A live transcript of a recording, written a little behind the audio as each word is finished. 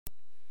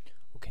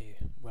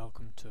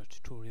welcome to a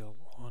tutorial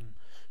on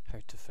how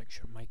to fix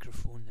your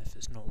microphone if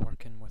it's not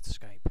working with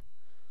Skype.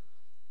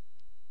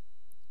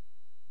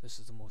 This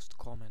is the most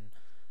common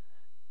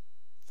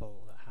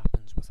fault that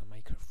happens with a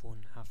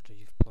microphone after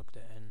you've plugged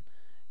it in.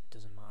 It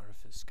doesn't matter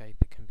if it's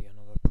Skype, it can be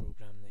another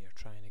program that you're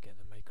trying to get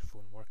the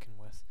microphone working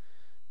with,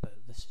 but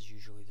this is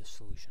usually the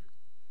solution.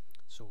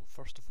 So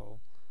first of all,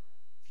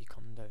 if you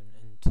come down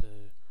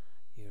into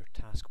your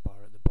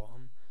taskbar at the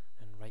bottom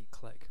and right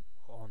click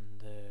on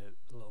the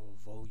little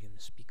volume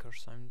speaker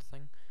sound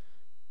thing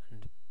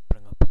and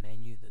bring up a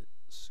menu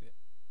that's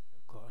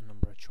got a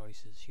number of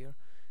choices here,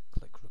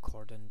 click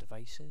record in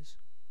devices.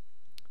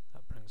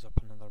 That brings up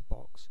another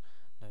box.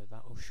 Now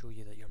that will show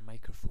you that your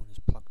microphone is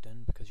plugged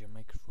in, because your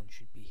microphone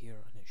should be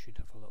here and it should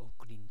have a little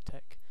green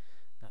tick.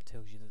 That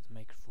tells you that the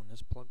microphone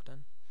is plugged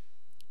in.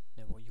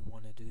 Now what you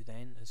want to do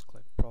then is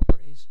click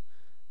properties,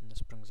 and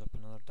this brings up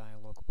another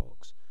dialog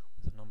box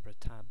with a number of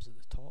tabs at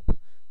the top.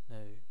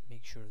 Now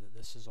make sure that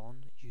this is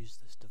on, use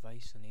this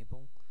device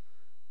enable,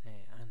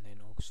 and then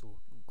also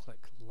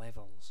click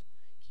levels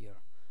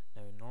here.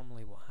 Now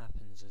normally what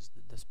happens is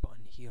that this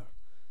button here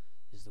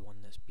is the one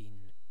that's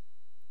been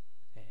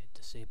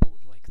disabled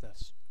like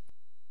this.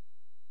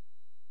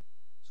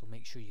 So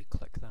make sure you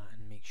click that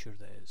and make sure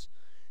that it's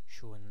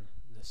showing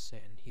this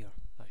setting here.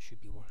 That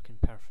should be working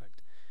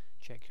perfect.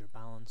 Check your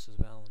balance as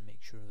well and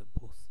make sure that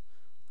both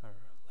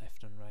are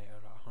left and right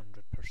are at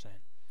 100%.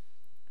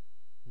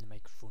 The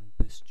microphone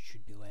boost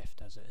should be left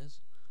as it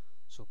is.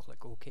 So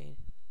click OK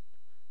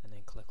and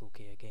then click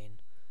OK again,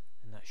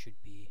 and that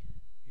should be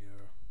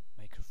your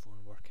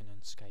microphone working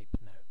in Skype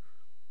now.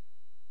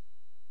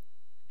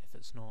 If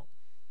it's not,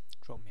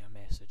 drop me a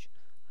message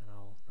and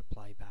I'll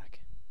reply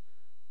back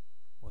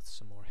with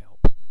some more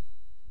help.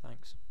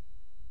 Thanks.